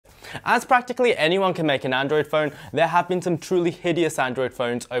As practically anyone can make an Android phone, there have been some truly hideous Android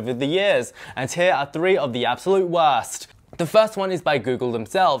phones over the years, and here are 3 of the absolute worst. The first one is by Google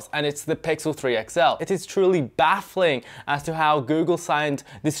themselves, and it's the Pixel 3 XL. It is truly baffling as to how Google signed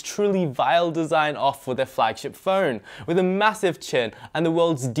this truly vile design off for their flagship phone. With a massive chin and the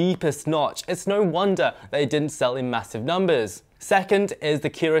world's deepest notch, it's no wonder that it didn't sell in massive numbers. Second is the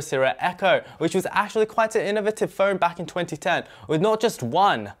Kyocera Echo, which was actually quite an innovative phone back in 2010, with not just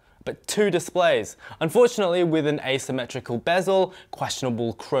one, but 2 displays. Unfortunately, with an asymmetrical bezel,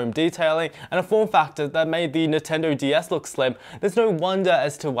 questionable chrome detailing, and a form factor that made the Nintendo DS look slim, there's no wonder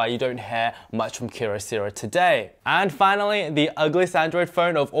as to why you don't hear much from Kyocera today. And finally, the ugliest Android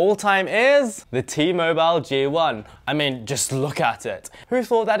phone of all time is the T-Mobile G1. I mean, just look at it. Who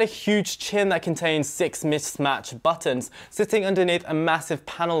thought that a huge chin that contains 6 mismatched buttons sitting underneath a massive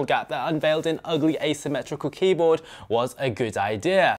panel gap that unveiled an ugly asymmetrical keyboard was a good idea?